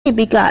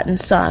only begotten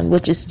Son,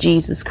 which is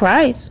Jesus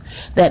Christ,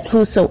 that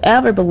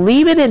whosoever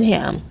believeth in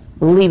him,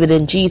 believeth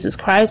in Jesus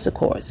Christ, of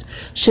course,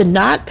 should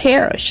not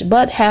perish,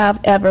 but have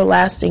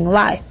everlasting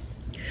life.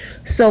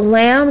 So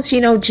lambs,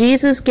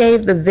 Jesus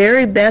gave the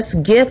very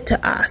best gift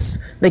to us,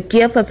 the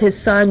gift of his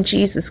Son,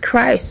 Jesus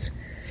Christ,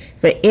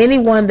 for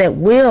anyone that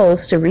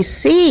wills to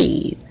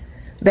receive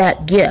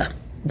that gift,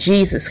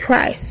 Jesus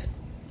Christ,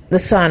 the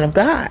Son of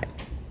God.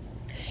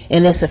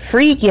 And it's a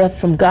free gift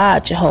from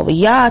God, Jehovah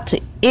Yah,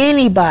 to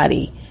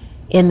anybody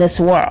in this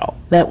world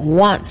that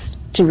wants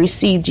to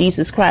receive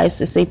Jesus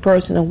Christ as their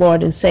personal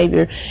Lord and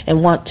Savior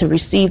and want to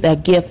receive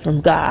that gift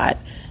from God.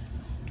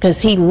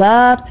 Because he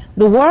loved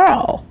the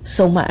world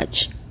so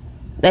much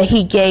that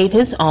he gave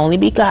his only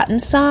begotten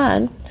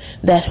Son,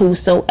 that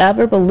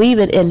whosoever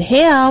believeth in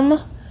him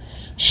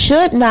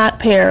should not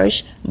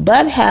perish,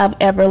 but have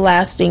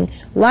everlasting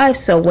life.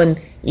 So when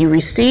you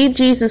receive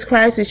Jesus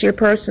Christ as your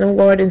personal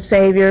Lord and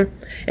Savior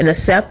and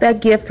accept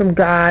that gift from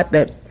God,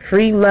 that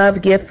free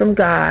love gift from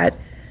God,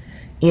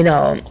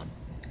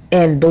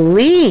 and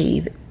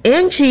believe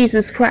in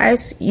Jesus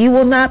Christ, you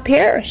will not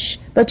perish,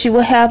 but you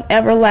will have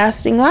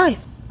everlasting life.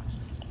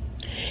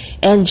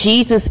 And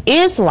Jesus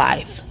is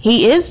life.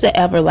 He is the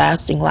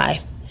everlasting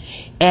life.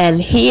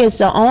 And he is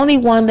the only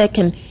one that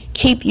can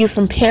keep you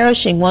from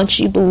perishing once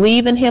you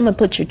believe in him and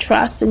put your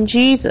trust in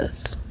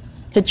Jesus.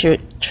 Put your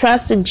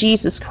trust in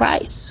Jesus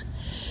Christ.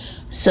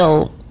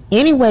 So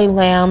anyway,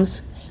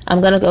 lambs, I'm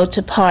going to go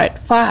to part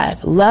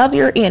 5. Love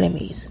your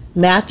enemies.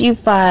 Matthew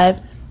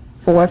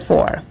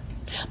 5:4.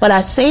 But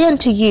I say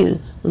unto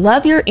you,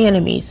 love your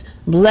enemies,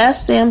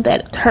 bless them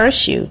that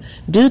curse you,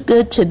 do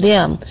good to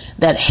them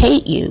that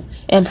hate you,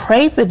 and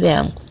pray for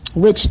them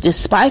which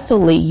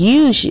despitefully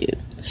use you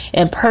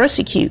and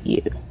persecute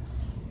you.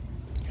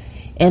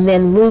 And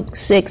then Luke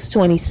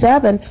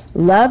 6:27,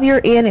 love your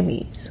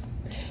enemies.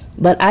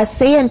 But I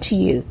say unto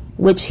you,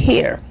 which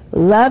hear,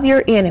 love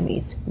your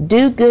enemies,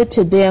 do good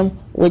to them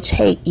which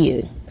hate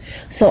you.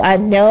 So I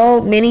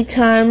know many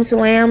times,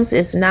 lambs,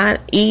 it's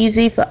not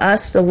easy for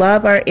us to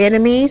love our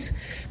enemies,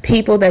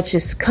 people that's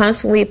just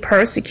constantly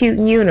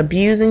persecuting you and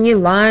abusing you,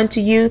 lying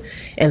to you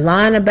and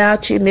lying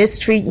about you,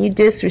 mistreating you,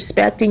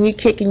 disrespecting you,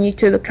 kicking you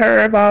to the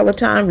curb all the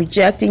time,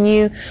 rejecting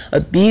you,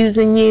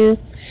 abusing you,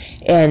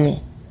 and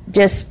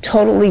just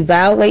totally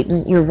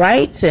violating your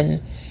rights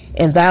and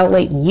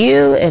violating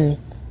you and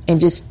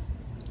just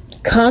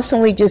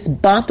constantly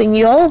just bumping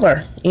you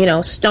over,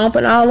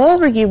 stomping all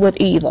over you with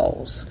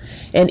evils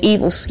and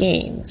evil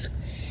schemes.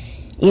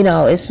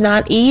 It's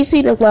not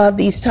easy to love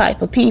these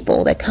type of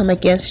people that come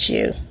against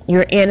you,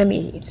 your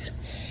enemies.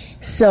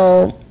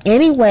 So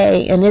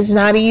anyway, and it's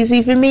not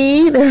easy for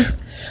me either,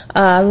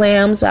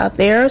 lambs out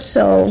there.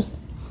 So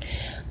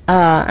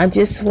I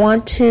just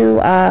want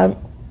to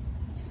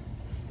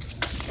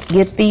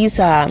get these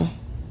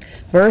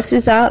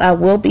verses out. I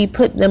will be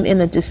putting them in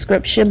the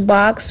description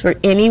box for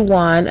any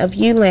one of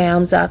you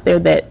lambs out there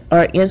that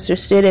are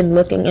interested in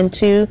looking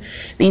into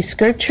these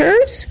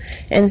scriptures.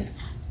 And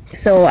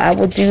so I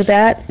will do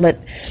that.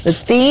 But the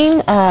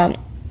theme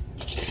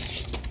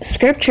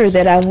scripture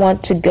that I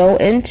want to go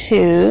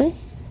into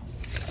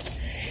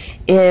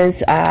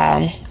is,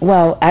 I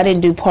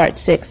didn't do part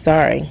 6,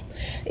 sorry.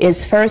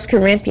 It's 1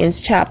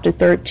 Corinthians chapter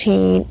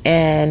 13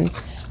 and 1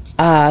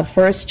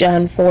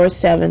 John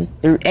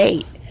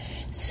 4:7-8.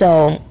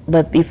 So,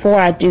 but before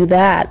I do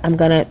that, I'm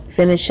going to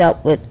finish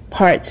up with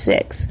part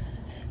 6.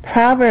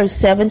 Proverbs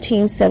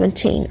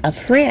 17:17. A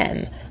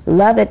friend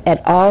loveth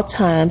at all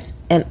times,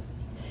 and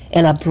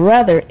a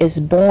brother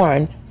is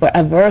born for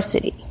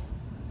adversity.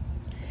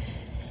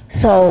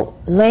 So,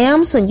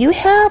 lambs, when you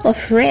have a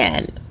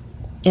friend,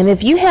 and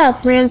if you have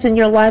friends in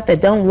your life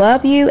that don't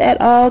love you at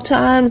all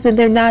times, then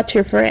they're not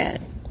your friend.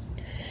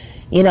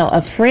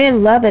 A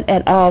friend loveth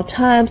at all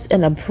times,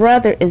 and a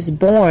brother is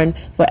born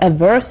for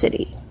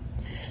adversity.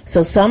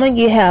 So some of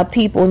you have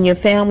people in your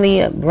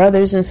family,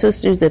 brothers and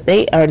sisters, that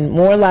they are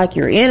more like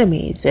your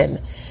enemies, and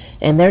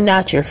they're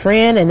not your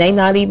friend, and they're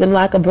not even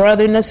like a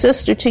brother and a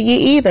sister to you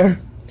either.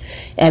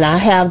 And I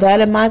have that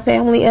in my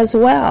family as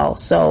well.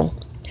 So,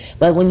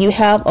 but when you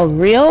have a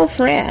real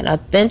friend,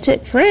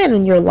 authentic friend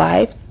in your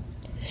life,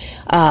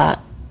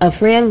 a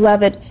friend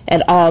loveth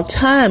at all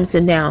times.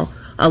 And now,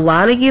 a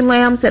lot of you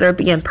lambs that are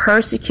being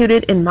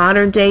persecuted in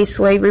modern day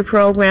slavery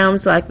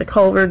programs like the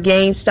covert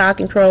gang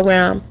stalking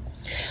program,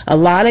 a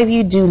lot of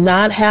you do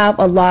not have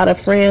a lot of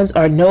friends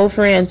or no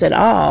friends at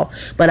all.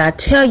 But I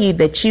tell you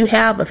that you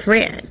have a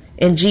friend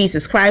in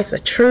Jesus Christ, a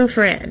true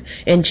friend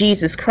in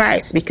Jesus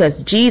Christ,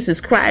 because Jesus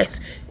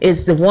Christ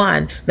is the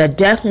one that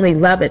definitely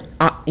loveth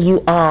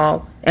you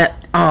all at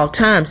all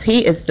times.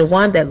 He is the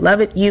one that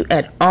loveth you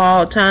at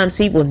all times.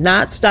 He will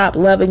not stop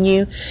loving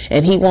you,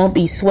 and he won't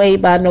be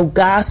swayed by no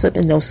gossip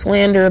and no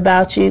slander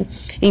about you.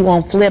 He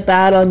won't flip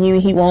out on you.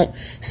 He won't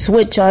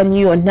switch on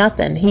you or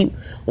nothing. He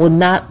will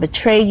not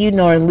betray you,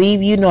 nor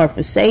leave you, nor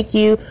forsake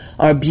you,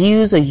 or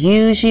abuse or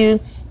use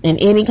you in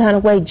any kind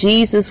of way.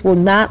 Jesus will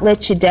not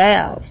let you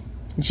down.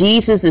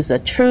 Jesus is a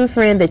true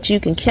friend that you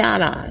can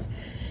count on.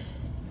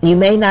 You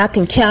may not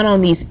can count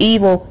on these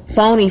evil,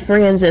 phony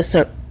friends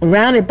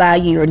surrounded by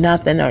you or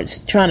nothing, or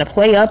trying to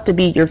play up to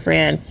be your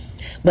friend.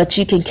 But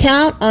you can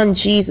count on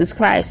Jesus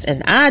Christ,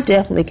 and I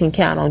definitely can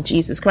count on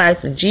Jesus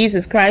Christ, and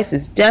Jesus Christ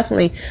is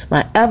definitely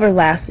my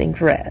everlasting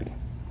friend.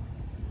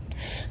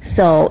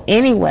 So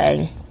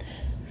anyway,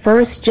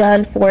 1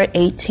 John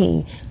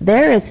 4:18,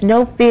 there is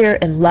no fear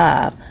in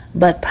love,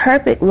 but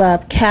perfect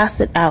love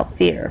casteth out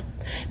fear,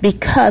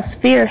 because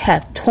fear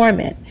hath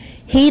torment.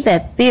 He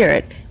that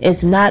feareth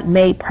is not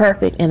made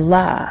perfect in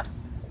love.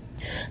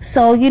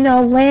 So,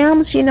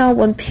 lambs,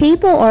 when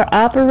people are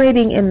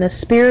operating in the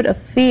spirit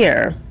of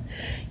fear,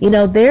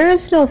 there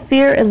is no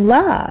fear in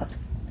love.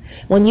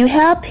 When you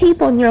have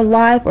people in your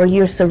life, or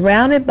you're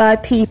surrounded by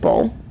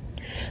people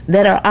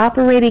that are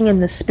operating in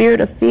the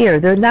spirit of fear,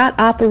 they're not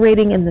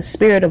operating in the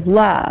spirit of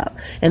love,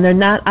 and they're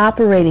not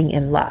operating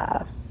in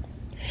love.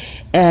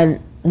 And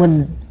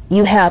when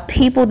you have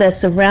people that's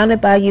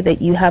surrounded by you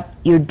that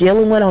you're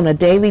dealing with on a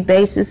daily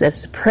basis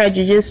that's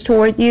prejudiced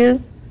toward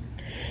you,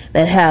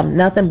 that have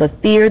nothing but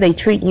fear, they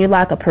treating you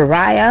like a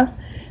pariah,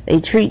 they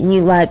treating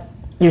you like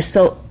you're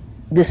so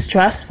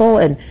distrustful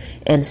and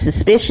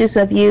suspicious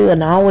of you,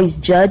 and always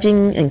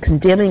judging and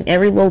condemning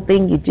every little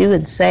thing you do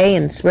and say,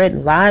 and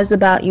spreading lies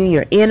about you,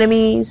 your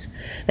enemies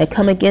that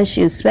come against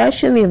you,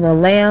 especially the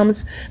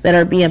lambs that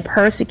are being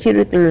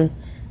persecuted through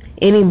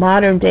any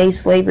modern day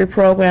slavery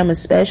program,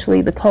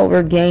 especially the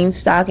covert gain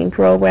stocking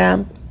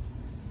program.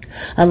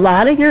 A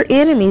lot of your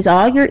enemies,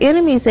 all your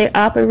enemies, they're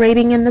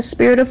operating in the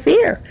spirit of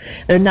fear.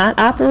 They're not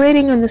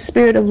operating in the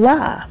spirit of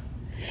love.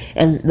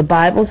 And the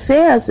Bible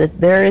says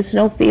that there is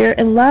no fear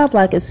in love,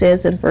 like it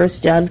says in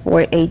 1 John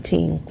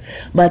 4:18.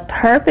 But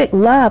perfect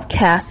love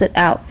casteth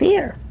out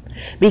fear,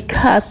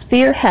 because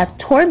fear hath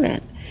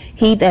torment.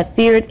 He that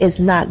feared is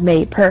not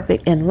made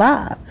perfect in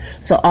love.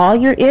 So all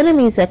your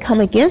enemies that come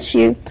against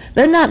you,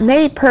 they're not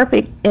made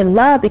perfect in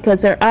love,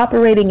 because they're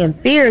operating in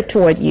fear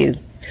toward you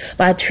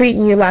by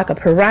treating you like a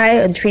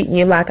pariah and treating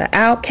you like an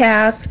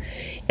outcast,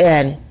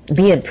 and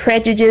being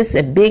prejudiced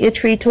and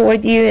bigotry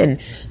toward you, and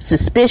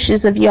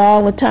suspicious of you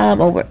all the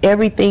time over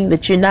everything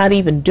that you're not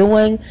even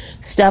doing,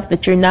 stuff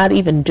that you're not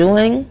even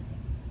doing,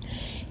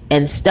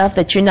 and stuff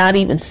that you're not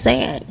even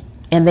saying.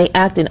 And they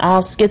acting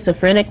all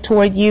schizophrenic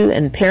toward you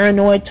and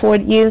paranoid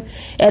toward you.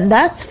 And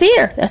that's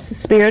fear. That's the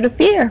spirit of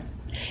fear.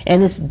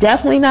 And it's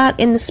definitely not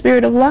in the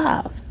spirit of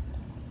love.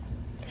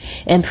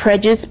 And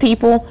prejudiced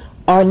people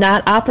are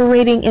not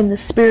operating in the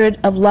spirit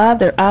of love.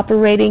 They're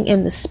operating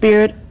in the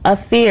spirit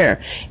of fear.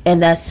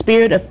 And that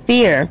spirit of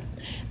fear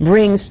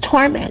brings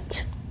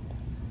torment.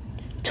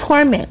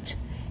 Torment.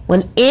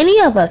 When any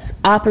of us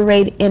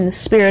operate in the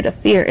spirit of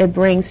fear, it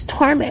brings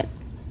torment.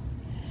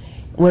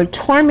 We're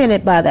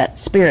tormented by that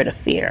spirit of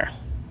fear.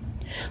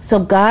 So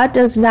God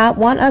does not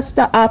want us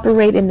to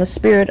operate in the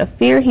spirit of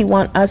fear. He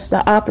wants us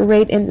to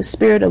operate in the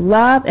spirit of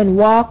love and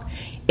walk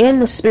in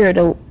the spirit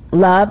of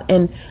love,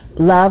 and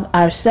love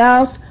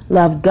ourselves,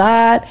 love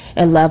God,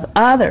 and love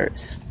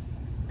others.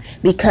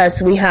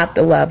 Because we have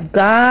to love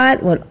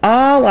God with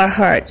all our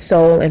heart,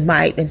 soul, and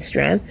might and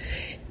strength.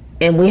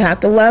 And we have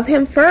to love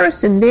Him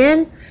first, and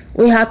then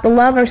we have to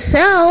love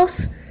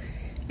ourselves,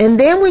 and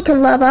then we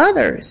can love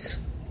others.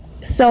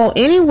 So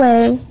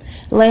anyway,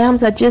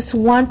 lambs, I just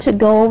want to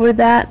go over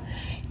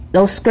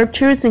those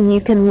scriptures, and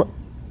you can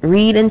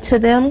read into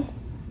them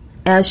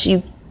as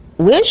you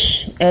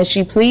wish, as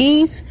you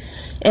please,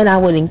 and I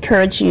would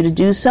encourage you to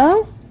do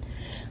so.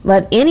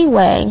 But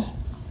anyway,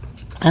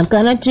 I'm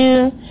going to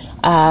do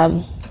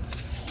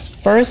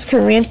 1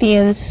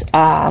 Corinthians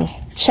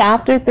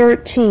chapter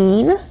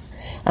 13.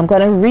 I'm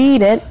going to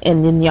read it,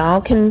 and then y'all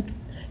can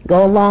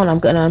go along. I'm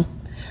going to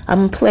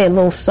play a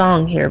little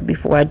song here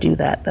before I do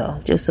that,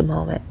 though. Just a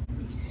moment.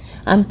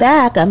 I'm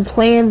back. I'm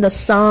playing the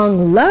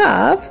song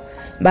Love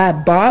by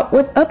Bought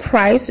With a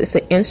Price. It's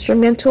an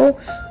instrumental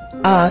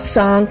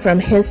song from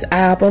his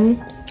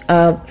album,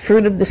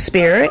 Fruit of the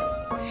Spirit.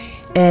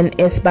 And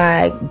it's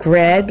by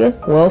Greg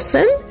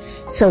Wilson.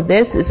 So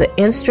this is an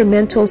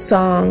instrumental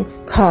song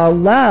called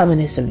Love.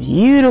 And it's a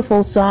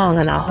beautiful song.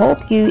 And I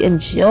hope you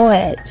enjoy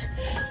it.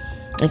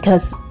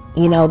 Because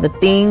the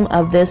theme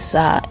of this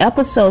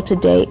episode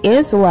today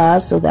is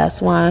love, so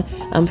that's why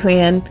I'm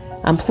playing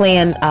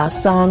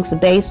songs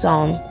based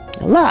on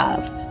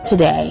love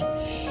today.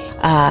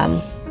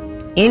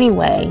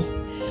 Anyway,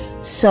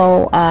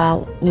 so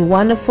you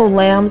wonderful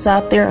lambs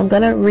out there, I'm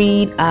going to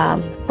read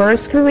 1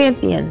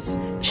 Corinthians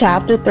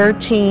chapter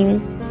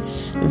 13,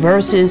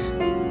 verses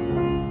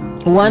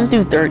 1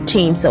 through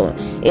 13. So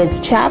it's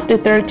chapter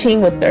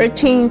 13 with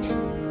 13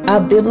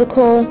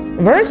 biblical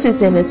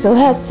verses in it, so it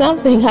has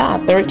something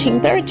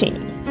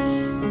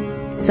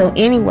 13:13. So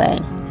anyway,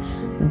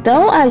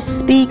 though I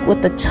speak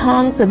with the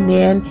tongues of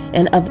men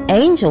and of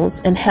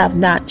angels and have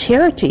not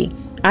charity,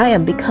 I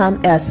am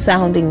become as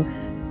sounding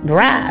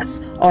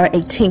brass or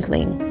a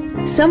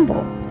tinkling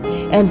cymbal.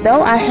 And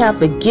though I have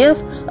the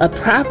gift of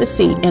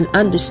prophecy and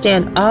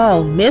understand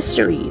all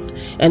mysteries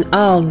and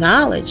all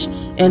knowledge,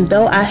 and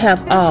though I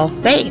have all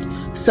faith,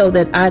 so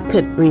that I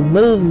could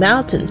remove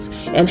mountains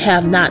and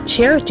have not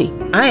charity,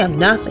 I am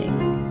nothing.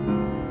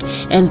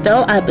 And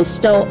though I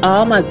bestow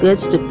all my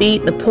goods to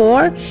feed the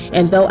poor,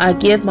 and though I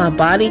give my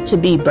body to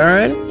be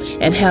burned,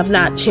 and have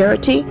not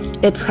charity,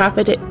 it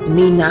profited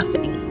me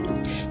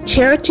nothing.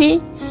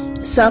 Charity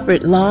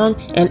suffered long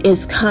and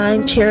is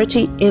kind.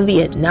 Charity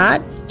envieth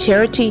not.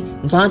 Charity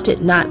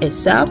vaunteth not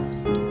itself.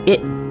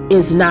 It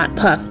is not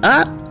puffed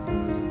up,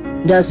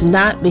 does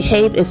not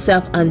behave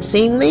itself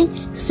unseemly,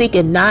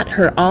 seeketh not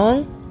her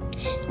own,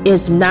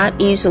 is not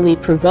easily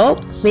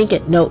provoked,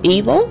 thinketh no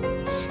evil,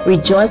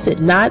 rejoiceth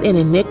not in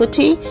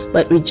iniquity,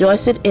 but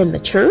rejoiceth in the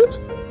truth,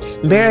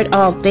 beareth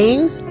all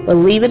things,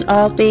 believeth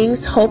all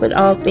things, hopeth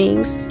all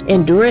things,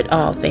 endureth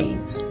all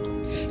things.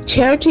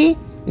 Charity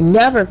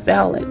never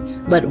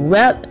faileth, but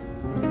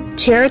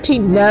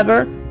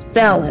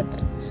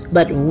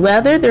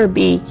whether there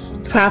be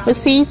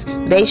prophecies,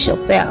 they shall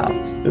fail.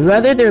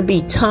 Whether there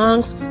be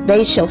tongues,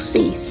 they shall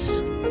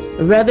cease.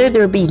 Whether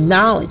there be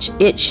knowledge,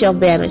 it shall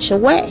vanish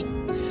away.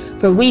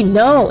 For we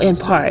know in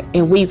part,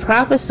 and we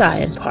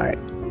prophesy in part.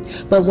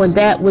 But when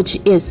that which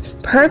is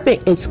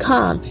perfect is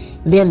come,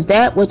 then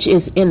that which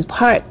is in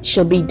part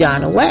shall be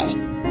done away.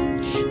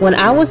 When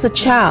I was a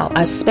child,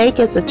 I spake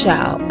as a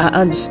child, I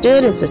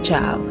understood as a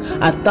child,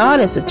 I thought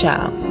as a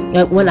child.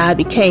 And when I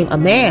became a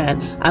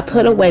man, I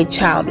put away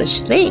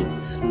childish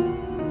things.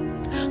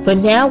 For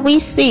now we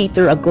see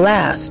through a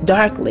glass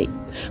darkly,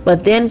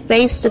 but then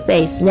face to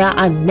face. Now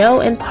I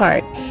know in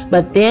part,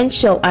 but then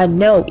shall I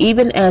know,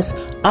 even as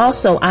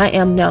also I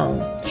am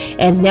known.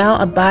 And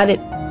now abideth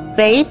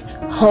faith,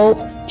 hope,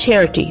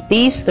 charity,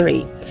 these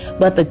three.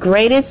 But the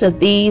greatest of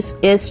these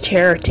is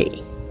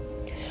charity.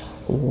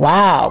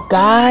 Wow,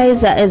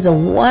 guys, that is a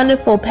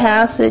wonderful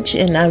passage.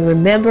 And I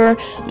remember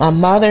my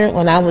mother,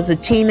 when I was a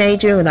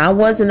teenager, when I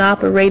wasn't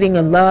operating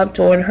in love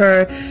toward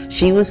her,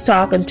 she was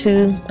talking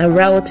to a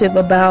relative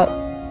about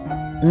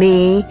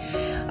me.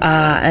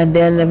 And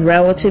then the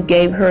relative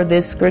gave her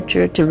this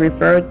scripture to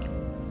refer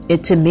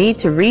it to me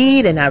to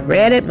read. And I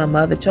read it. My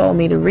mother told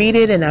me to read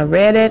it, and I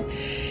read it.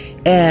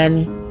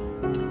 And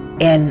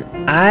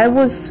I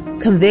was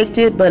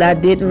convicted, but I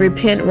didn't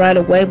repent right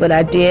away. But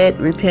I did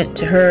repent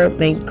to her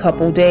maybe a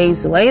couple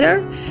days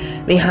later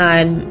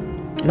behind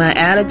my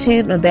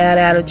attitude, my bad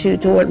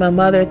attitude toward my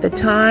mother at the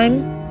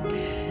time.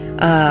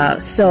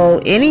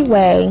 So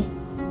anyway,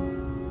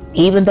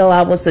 even though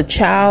I was a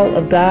child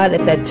of God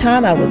at that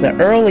time, I was an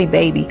early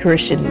baby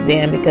Christian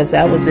then, because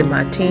I was in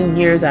my teen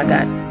years. I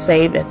got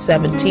saved at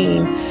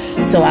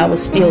 17. So I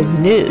was still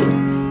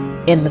new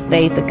in the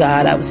faith of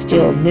God. I was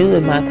still new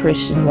in my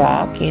Christian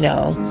walk, and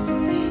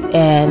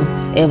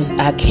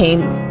I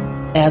came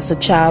as a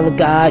child of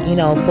God,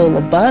 full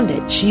of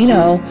bondage,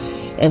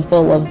 and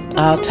full of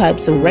all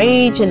types of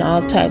rage and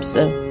all types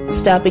of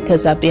stuff,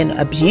 because I've been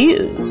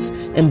abused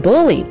and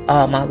bullied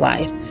all my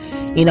life,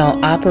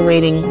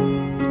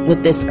 operating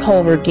with this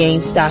covert gang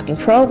stalking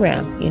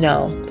program.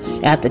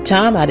 At the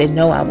time, I didn't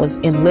know I was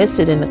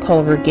enlisted in the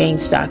covert gang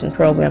stalking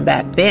program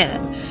back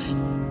then,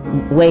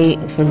 way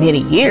for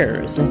many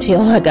years,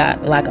 until I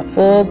got like a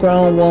full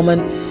grown woman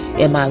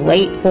in my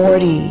late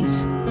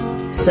 40s.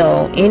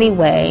 So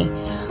anyway,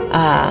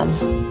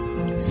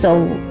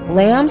 so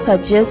lambs, I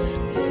just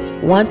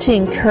want to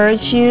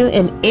encourage you,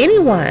 and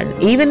anyone,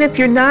 even if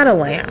you're not a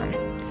lamb,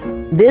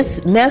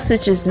 this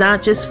message is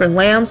not just for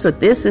lambs, but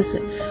this is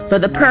for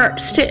the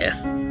perps too.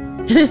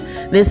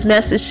 This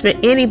message for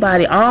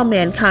anybody, all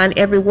mankind,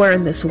 everywhere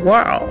in this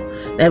world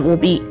that will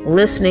be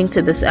listening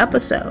to this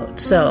episode.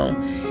 So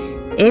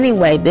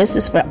anyway, this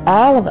is for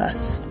all of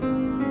us,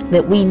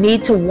 that we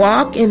need to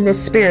walk in the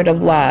spirit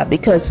of love,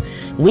 because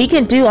we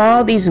can do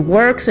all these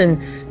works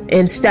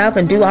and stuff,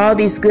 and do all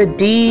these good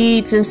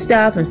deeds and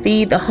stuff, and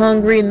feed the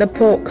hungry and the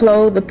poor,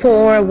 clothe the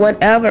poor,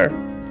 whatever,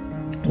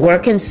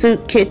 work in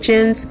soup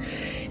kitchens,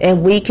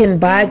 and we can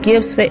buy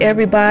gifts for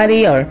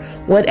everybody or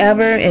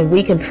whatever, and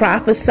we can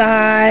prophesy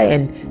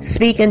and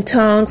speak in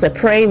tongues or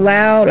pray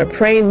loud or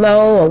pray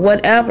low or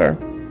whatever.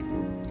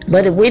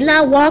 But if we're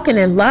not walking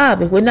in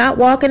love, if we're not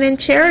walking in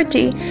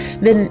charity,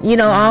 then,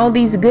 all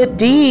these good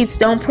deeds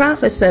don't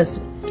profit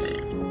us.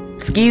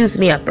 Excuse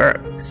me, I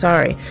burped.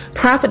 Sorry.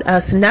 Profit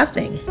us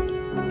nothing.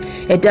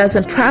 It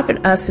doesn't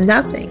profit us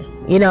nothing,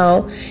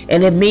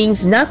 and it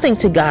means nothing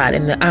to God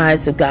in the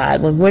eyes of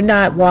God when we're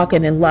not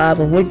walking in love,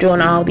 and we're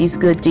doing all these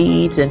good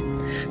deeds and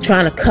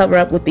trying to cover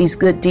up with these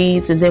good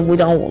deeds, and then we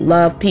don't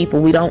love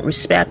people, we don't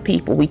respect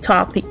people, we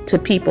talk to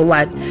people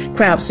like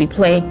craps, we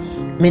play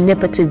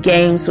manipulative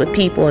games with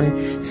people,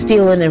 and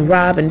stealing and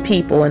robbing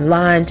people, and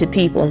lying to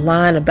people, and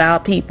lying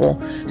about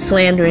people,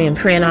 slandering and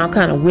praying all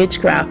kind of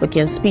witchcraft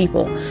against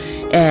people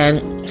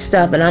and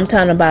stuff. And I'm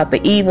talking about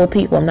the evil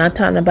people. I'm not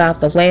talking about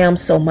the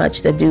lambs so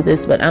much that do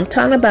this, but I'm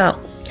talking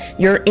about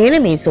your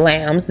enemies'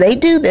 lambs. They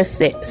do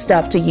this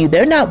stuff to you.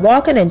 They're not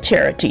walking in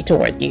charity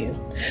toward you.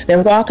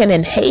 They're walking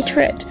in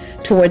hatred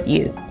toward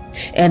you.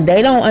 And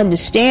they don't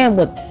understand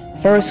what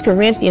 1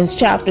 Corinthians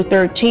chapter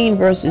 13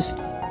 verses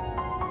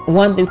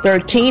 1 through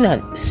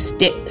 13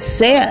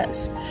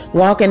 says.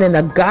 Walking in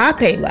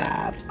agape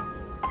love.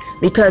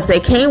 Because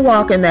they can't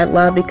walk in that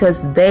love,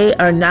 because they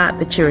are not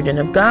the children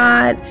of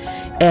God.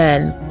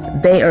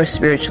 and they are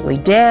spiritually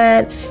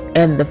dead,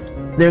 and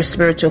their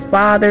spiritual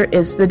father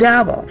is the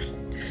devil.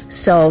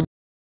 So